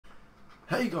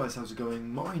Hey guys, how's it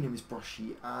going? My name is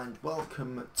Brushy and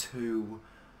welcome to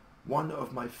one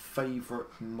of my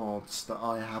favourite mods that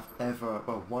I have ever,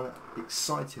 well, one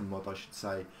exciting mod I should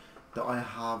say, that I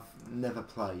have never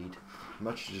played. I'm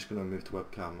actually just going to move the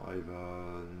webcam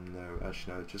over, no,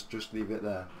 actually no, just leave it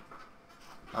there.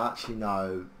 Actually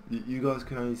no, you guys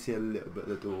can only see a little bit of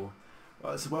the door.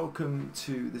 Right, so welcome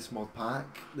to this mod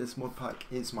pack. This mod pack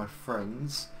is my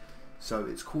friend's, so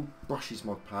it's called Brushy's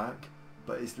mod pack.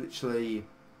 But it's literally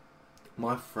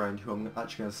my friend, who I'm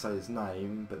actually going to say his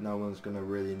name, but no one's going to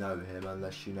really know him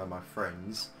unless you know my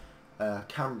friends.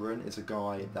 Cameron is a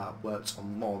guy that works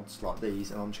on mods like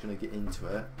these, and I'm just going to get into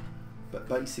it. But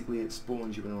basically it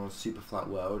spawns you in on a super flat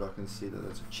world. I can see that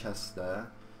there's a chest there.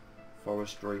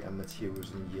 Forestry and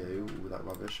materials and you, all that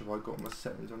rubbish. Have I got my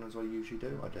settings on as I usually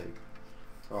do? I do.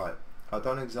 Right, I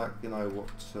don't exactly know what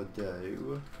to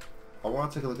do. I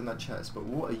want to take a look in that chest, but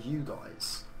what are you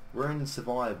guys? We're in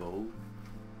survival,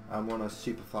 and we're on a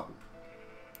super flat.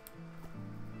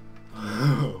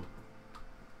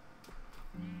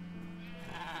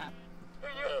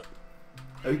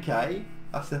 Okay,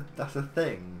 that's a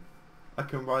thing. I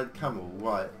can ride camel,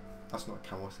 right? That's not a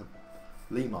camel. It's a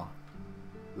lemur.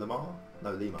 Lemur?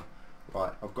 No, lemur.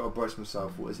 Right, I've got to brace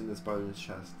myself. What is in this bonus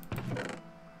chest?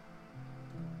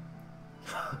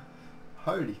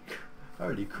 Holy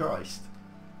Christ!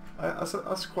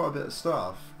 That's quite a bit of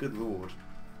stuff. Good lord.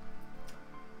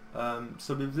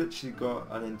 So we've literally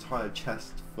got an entire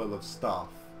chest full of stuff.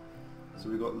 So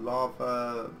we've got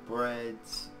lava, bread,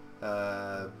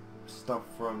 stuff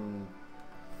from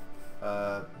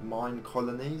mine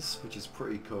colonies, which is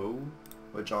pretty cool,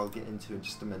 which I'll get into in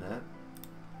just a minute.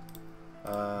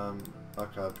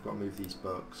 Okay, I've got to move these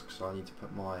books because I need to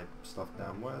put my stuff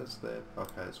down. Where's the...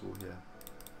 Okay, it's all here.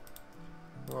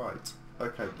 Right.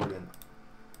 Okay, brilliant.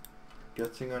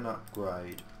 Getting an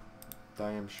upgrade.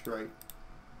 Damn straight.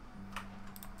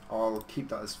 I'll keep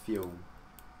that as fuel.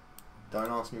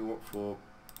 Don't ask me what for,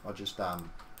 I just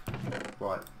am.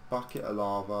 Right, bucket of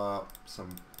lava,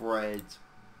 some bread,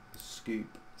 a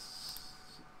scoop,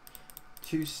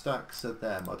 2 stacks of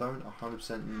them. I don't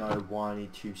 100% know why I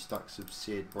need 2 stacks of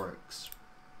seared bricks.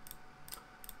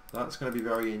 That's going to be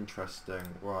very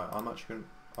interesting. Right, I'm actually going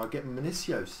to... I get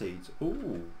Minicio seeds.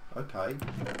 Ooh, okay.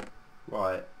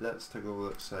 Right, let's take a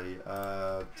look, say,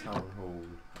 Town Hall.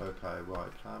 Okay,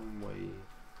 right, can we...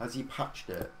 Has he patched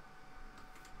it?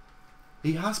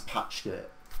 He has patched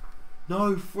it!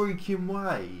 No freaking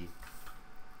way!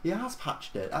 He has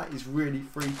patched it, that is really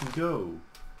freaking cool.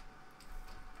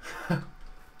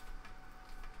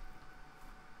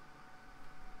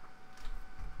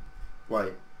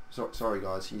 Wait, sorry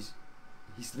guys, he's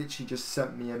literally just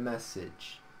sent me a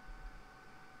message.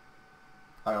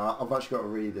 I've actually got to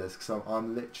read this because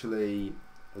I'm literally...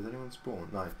 Has anyone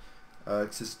spawned? No.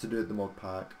 Because it's to do with the mod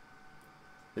pack.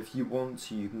 If you want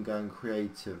to, you can go in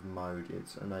creative mode.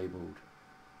 It's enabled.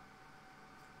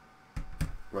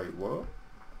 Wait, what?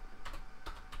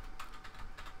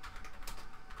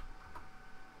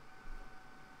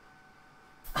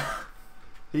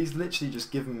 He's literally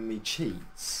just given me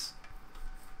cheats.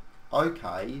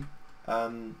 Okay.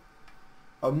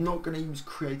 I'm not going to use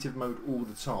creative mode all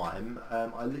the time.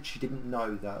 I literally didn't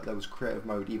know that there was creative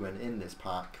mode even in this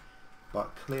pack,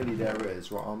 but clearly there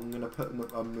is. Right, I'm going to put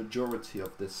a majority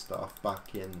of this stuff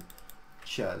back in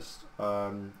chest.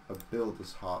 A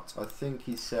builder's hut. I think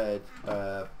he said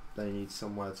they need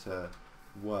somewhere to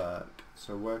work.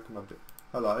 So where can I be?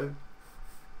 Hello.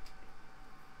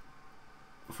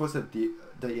 Before I said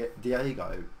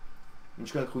Diego, I'm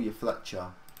just going to call you Fletcher.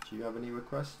 Do you have any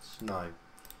requests? No.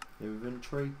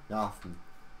 Inventory? Nothing.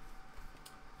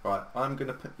 Right, I'm going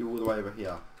to put you all the way over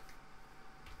here.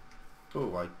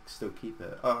 Oh, I still keep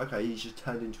it. Oh, okay, he's just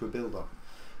turned into a builder.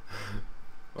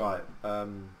 Right,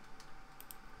 oh,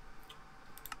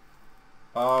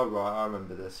 right, I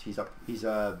remember this. He's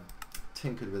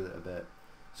tinkered with it a bit.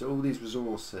 So all these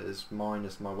resources,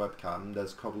 minus my webcam,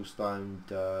 there's cobblestone,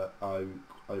 dirt,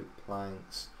 oak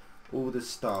planks, all this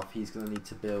stuff he's going to need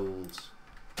to build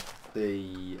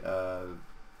the...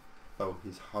 oh,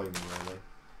 his home really.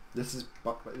 This is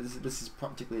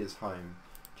practically his home.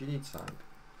 Do you need something?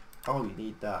 Oh, you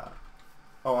need that.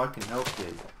 Oh, I can help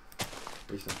you. At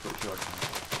least I'm pretty sure I can.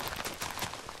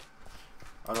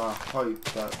 And I hope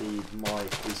that the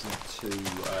mic isn't too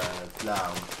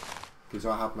loud, because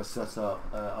I have my setup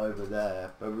over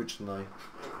there originally,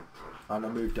 and I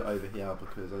moved it over here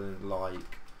because I didn't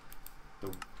like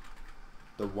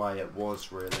the way it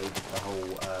was really with the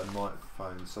whole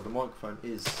microphone. So the microphone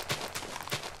is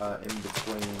in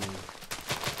between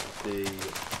the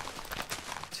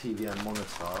TV and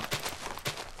monitor,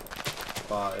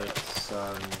 but it's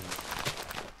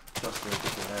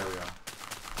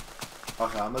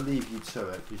Okay, I'm gonna leave you to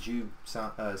it because you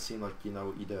seem like you know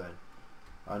what you're doing.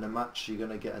 And I'm actually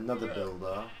gonna get another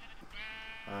builder.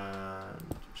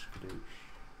 And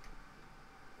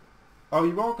oh,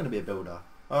 you are gonna be a builder.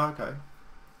 Oh, okay.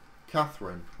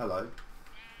 Catherine, hello.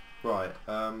 Right.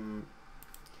 I'm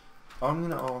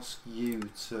gonna ask you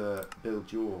to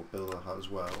build your builder hut as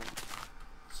well,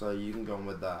 so you can go on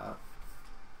with that.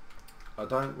 I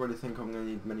don't really think I'm gonna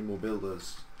need many more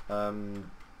builders.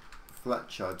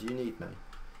 Fletcher, do you need me?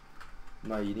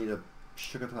 No, you need a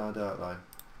sugar ton of dirt though.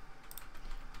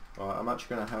 Right, I'm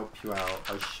actually going to help you out.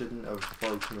 I shouldn't have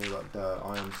broken all that dirt.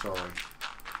 I am sorry.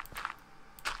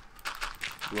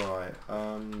 Right,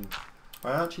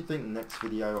 I actually think next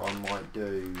video I might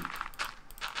do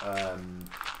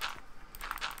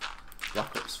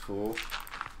Black Ops 4.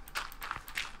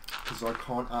 Because I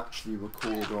can't actually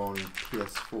record on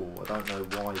PS4. I don't know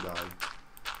why though.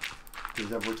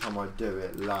 Because every time I do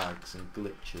it lags and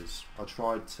glitches. I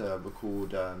tried to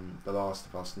record The Last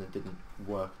of Us and it didn't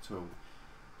work at all.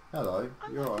 Hello,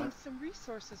 you're alright. I'm looking some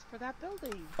resources for that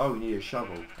building. Oh, you need a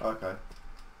shovel. Okay.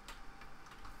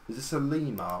 Is this a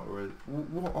lemur or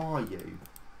what are you?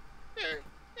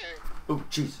 Oh,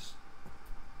 Jesus.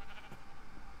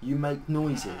 You make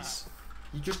noises.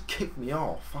 You just kicked me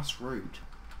off. That's rude.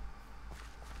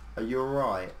 Are you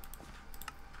alright?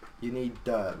 You need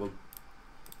dirt. Well,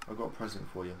 I've got a present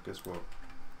for you. Guess what?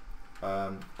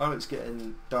 Oh, it's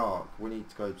getting dark. We need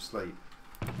to go to sleep.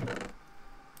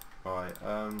 Right,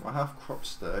 I have crop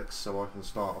sticks so I can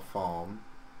start a farm.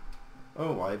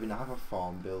 Oh, I even have a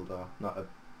farm builder.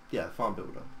 Yeah, farm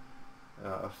builder.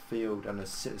 A field and a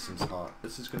citizen's hut.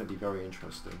 This is going to be very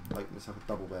interesting. Like, let's have a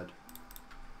double bed.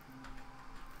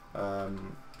 I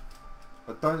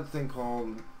don't think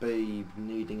I'll be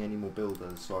needing any more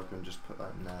builders, so I can just put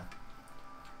that in there.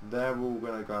 They're all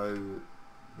going to go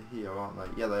here, aren't they?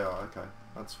 Yeah, they are. Okay,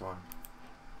 that's fine.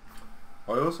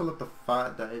 I also love the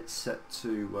fact that it's set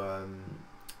to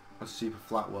a super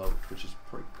flat world, which is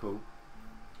pretty cool.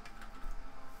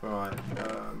 Right,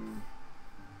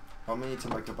 I need to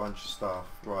make a bunch of stuff.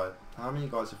 Right, how many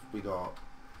guys have we got?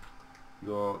 We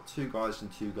got 2 guys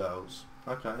and 2 girls.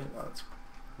 Okay, that's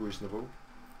reasonable.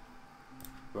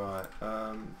 Right,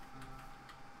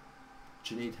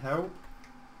 do you need help?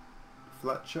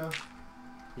 Fletcher,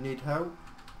 you need help?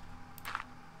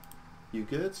 You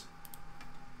good?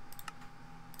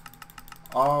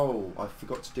 Oh, I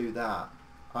forgot to do that.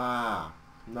 Ah,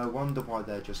 no wonder why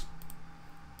they're just...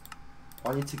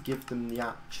 I need to give them the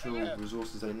actual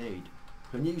resources they need.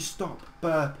 Can you stop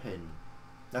burping?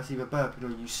 That's either burping or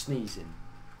you sneezing.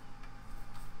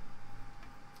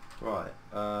 Right,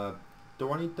 do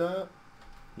I need dirt?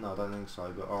 No, I don't think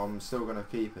so, but I'm still going to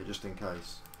keep it just in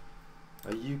case.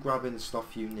 Are you grabbing the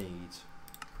stuff you need?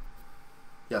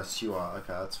 Yes, you are.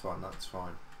 Okay, that's fine, that's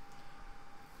fine.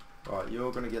 Right,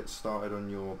 you're going to get started on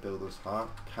your builder's hut.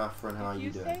 Catherine, how are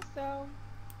you doing? If you say so.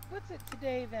 What's it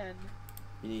today then?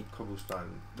 You need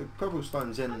cobblestone. The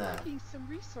cobblestone's in there. I'm looking some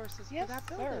resources for that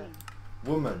sir. building.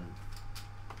 Woman.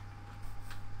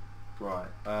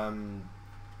 Right, how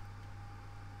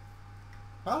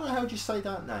the hell do you say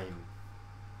that name?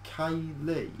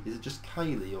 Kaylee? Is it just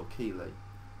Kaylee or Keely?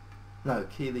 No,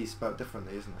 Keely's spelled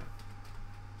differently, isn't it?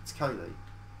 It's Kaylee.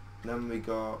 And then we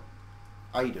got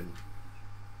Aiden.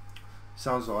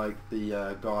 Sounds like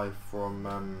the guy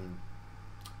from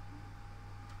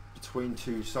Between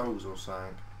Two Souls or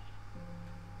something.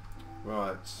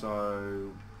 Right,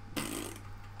 so...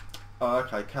 Oh,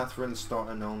 okay, Catherine's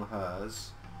starting on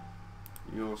hers.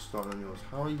 You're starting on yours.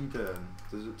 How are you doing?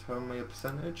 Does it tell me a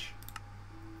percentage?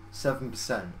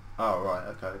 7%. Oh, right,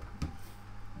 okay.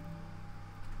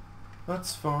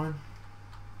 That's fine.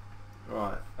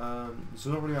 Right, there's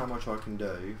not really how much I can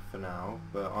do for now,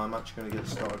 but I'm actually going to get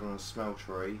started on a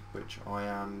smeltery, which I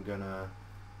am going to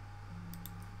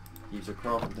use a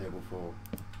crafting table for.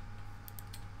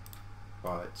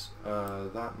 Right,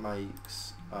 that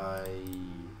makes a...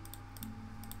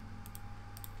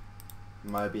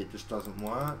 Maybe it just doesn't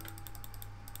work.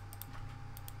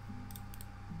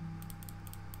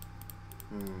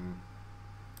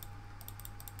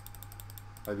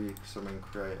 Maybe something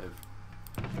creative.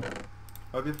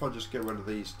 Maybe if I just get rid of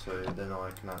these 2, then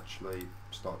I can actually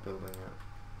start building it.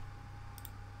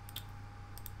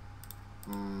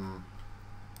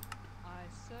 I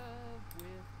serve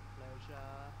with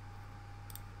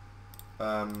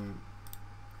pleasure.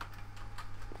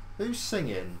 Who's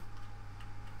singing?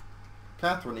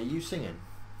 Catherine, are you singing?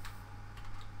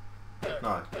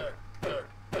 No.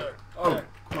 Oh,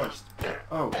 Christ.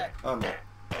 Oh,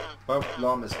 well,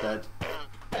 llama's dead.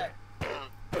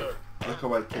 Look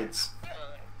away, kids.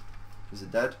 Is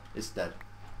it dead? It's dead.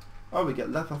 Oh, we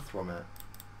get leather from it.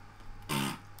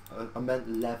 I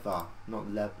meant leather,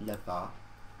 not leather.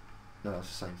 No, that's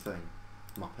the same thing.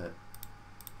 Muppet.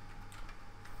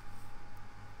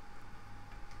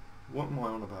 What am I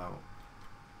on about?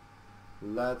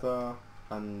 Leather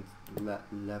and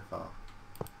leather.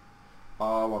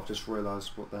 Oh, I've just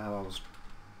realised what the hell I was...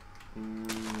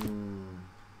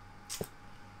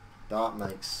 That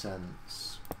makes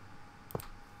sense.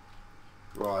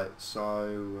 Right,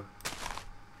 so...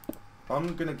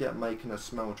 I'm going to get making a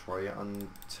smeltery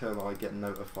until I get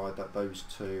notified that those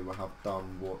two have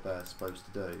done what they're supposed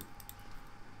to do.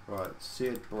 Right,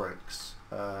 seared bricks.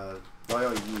 They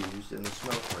are used in the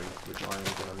smeltery, which I am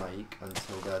going to make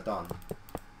until they're done.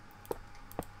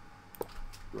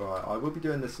 Right, I will be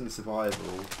doing this in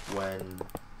survival when...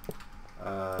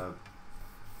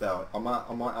 well,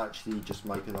 I might actually just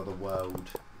make another world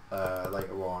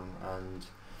later on and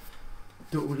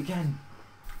do it all again.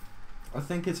 I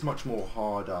think it's much more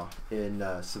harder in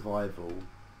survival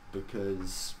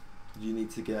because you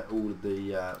need to get all of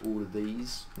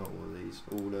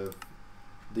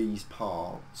these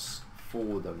parts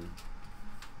for them.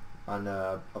 And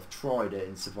I've tried it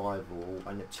in survival,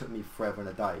 and it took me forever and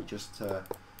a day just to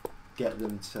get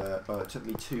them to. It took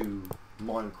me 2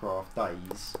 Minecraft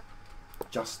days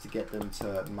just to get them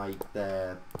to make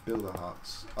their builder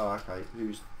huts. Oh, okay.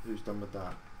 Who's done with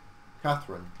that?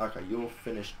 Catherine, okay, you're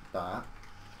finished with that.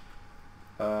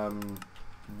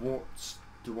 What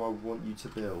do I want you to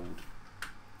build?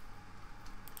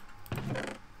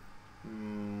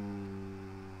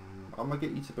 I'm gonna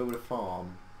get you to build a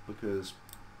farm because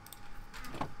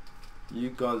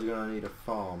you guys are gonna need a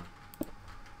farm.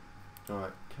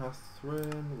 Alright,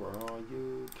 Catherine, where are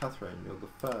you? Catherine, you're the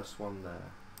first one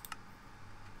there.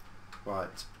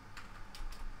 Right.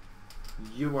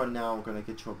 You are now going to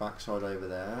get your backside over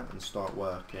there and start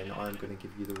working. I'm going to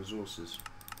give you the resources,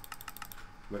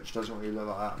 which doesn't really look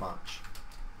like that much.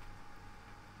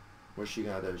 What's she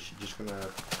going to do? She's just going to...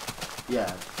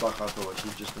 Yeah, like I thought,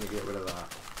 she's just going to get rid of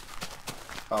that.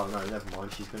 Oh no, never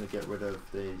mind. She's going to get rid of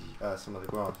the some of the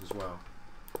grass as well.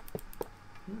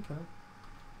 Okay.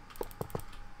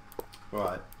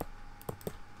 Right.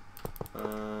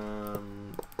 I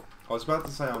was about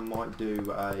to say I might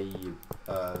do a...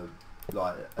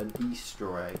 like an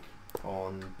Easter egg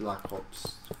on Black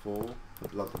Ops 4 for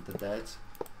Blood of the Dead,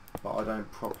 but I don't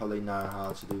properly know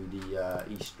how to do the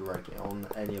Easter egg on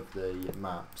any of the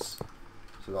maps,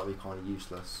 so that'll be kind of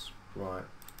useless. Right,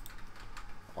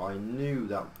 I knew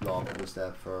that lava was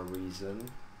there for a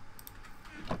reason.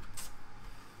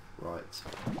 Right,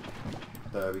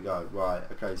 there we go. Right,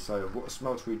 okay, so what a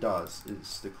smeltery does,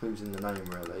 is the clue's in the name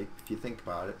really. If you think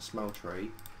about it,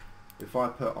 smeltery, if I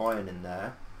put iron in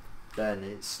there, then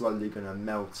it's slowly going to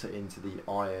melt it into the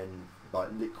iron, like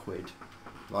liquid,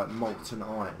 like molten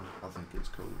iron, I think it's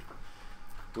called.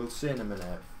 We'll see in a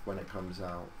minute when it comes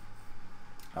out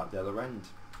at the other end.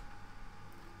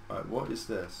 Right, what is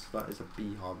this? That is a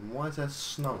beehive. And why is there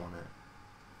snow on it?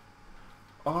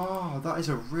 Oh, that is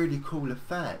a really cool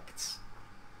effect.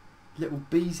 Little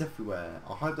bees everywhere.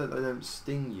 I hope that they don't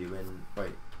sting you in...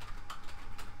 Wait.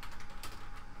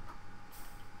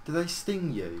 Do they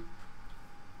sting you?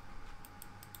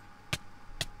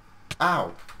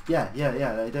 Ow! Yeah,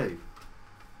 they do.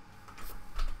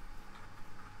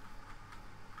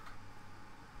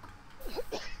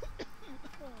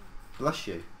 Bless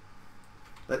you.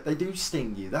 They do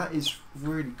sting you. That is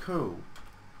really cool.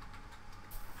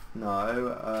 No,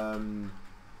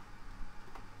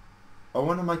 I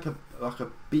want to make a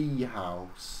bee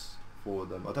house for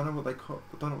them. I don't know what they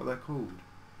they're called.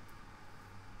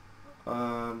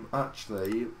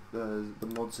 Actually, the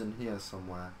mod's in here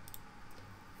somewhere.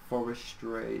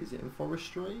 Forestry. Is it in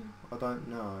forestry? I don't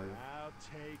know. I'll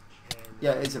take care of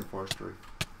yeah, it is in forestry.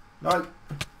 No!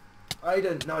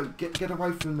 Aiden, no! Get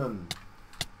away from them!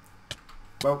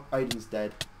 Well, Aiden's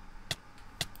dead.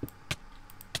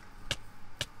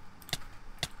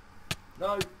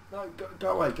 No!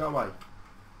 Go away, go away!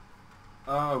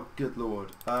 Oh, good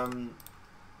lord. You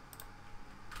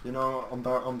know,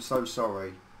 I'm so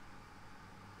sorry.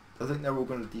 I think they're all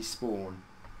going to despawn.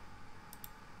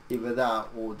 Either that,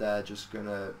 or they're just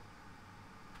gonna...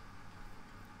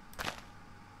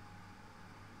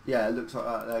 Yeah, it looks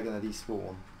like they're gonna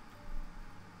despawn.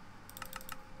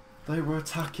 They were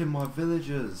attacking my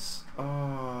villagers!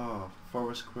 Ah, oh,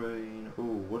 forest queen.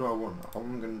 Oh, what do I want?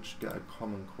 I'm gonna just get a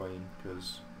common queen,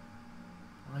 because...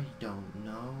 I don't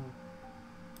know.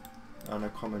 And a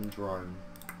common drone.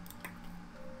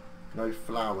 No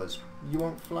flowers. You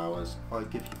want flowers? I'll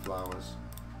give you flowers.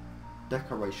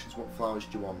 Decorations, what flowers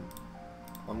do you want?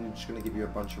 I'm just going to give you a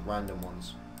bunch of random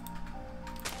ones.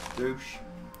 Douche.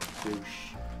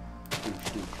 douche,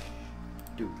 douche, douche,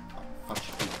 douche, fudge,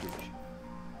 douche, douche.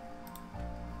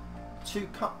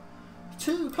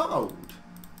 Too cold?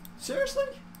 Seriously?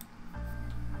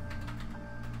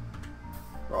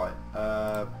 Right,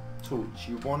 Torch,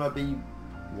 you wanna be...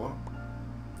 what?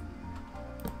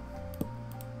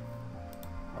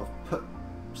 I've put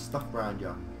stuff around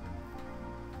you.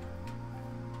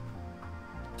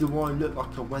 Do I look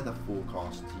like a weather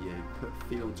forecast to you? Put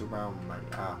fields around me.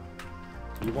 Ah.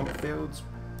 You want fields?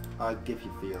 I give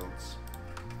you fields.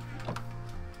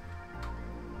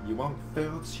 You want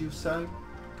fields, you say?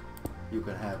 You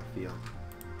can have a field.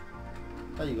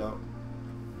 There you go.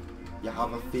 You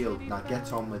have a field, now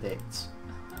get on with it.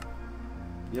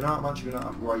 You know, I'm actually going to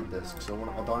upgrade this because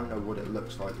I don't know what it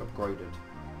looks like upgraded.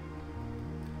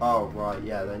 Oh, right,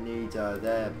 yeah, they need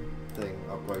their thing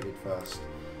upgraded first.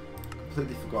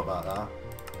 Completely forgot about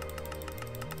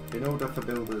that. In order for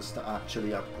builders to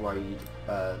actually upgrade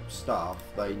stuff,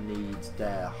 they need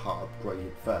their hut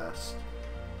upgraded first.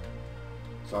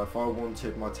 So if I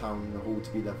wanted my town hall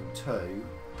to be level 2,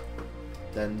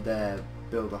 then their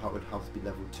builder hut would have to be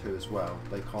level 2 as well.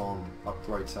 They can't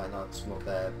upgrade saying that's not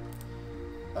their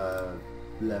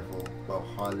level, well,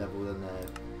 higher level than their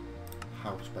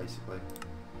house basically.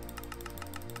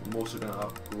 I'm also going to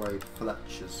upgrade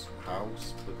Fletcher's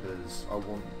house because I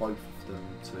want both of them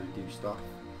to do stuff.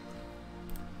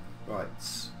 Right,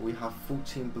 we have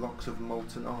 14 blocks of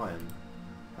molten iron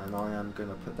and I am going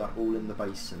to put that all in the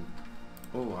basin.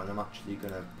 Oh, and I'm actually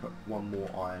going to put one more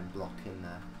iron block in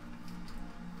there.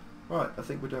 Right, I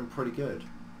think we're doing pretty good.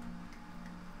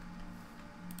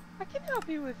 I can help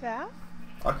you with that.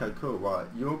 Okay, cool, right.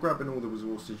 You're grabbing all the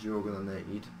resources you're going to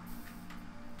need.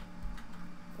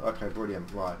 Okay,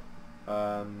 brilliant, right.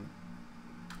 How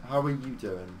are you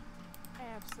doing?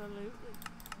 Absolutely.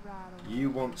 Right away.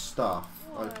 You want stuff.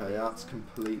 What Okay, is that's it?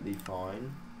 completely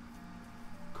fine.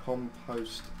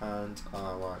 Compost and...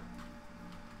 right.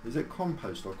 Is it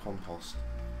compost or compost?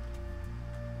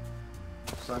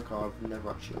 Something I've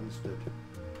never actually understood.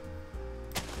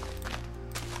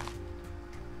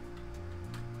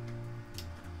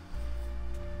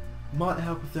 Might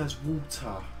help if there's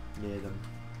water near them.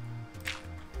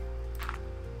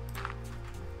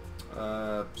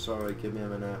 Sorry, give me a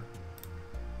minute.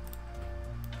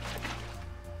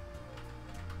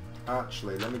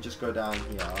 Actually, let me just go down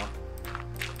here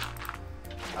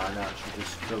and actually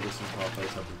just fill this entire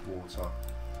place up with water.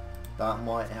 That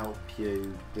might help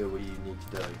you do what you need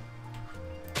to do.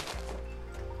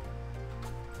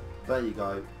 There you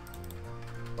go.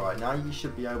 Right, now you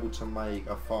should be able to make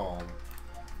a farm.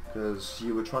 Because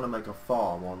you were trying to make a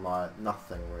farm on like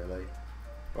nothing really.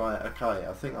 Right, okay,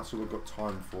 I think that's all we've got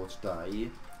time for today.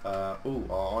 Oh,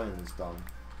 our iron is done.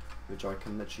 Which I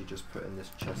can literally just put in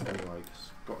this chest anyway,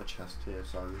 because I've got a chest here,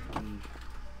 so...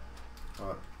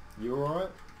 Right, you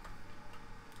alright?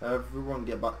 Everyone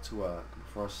get back to work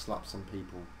before I slap some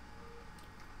people.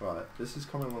 Right, this is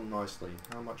coming along nicely.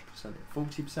 How much percent?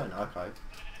 40%, okay.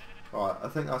 Right, I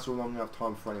think that's all I'm going to have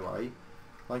time for anyway.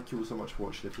 Thank you all so much for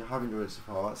watching. If you have enjoyed it so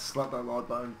far, slap that like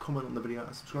button, comment on the video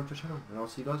and subscribe to the channel. And I'll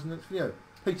see you guys in the next video.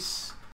 Peace!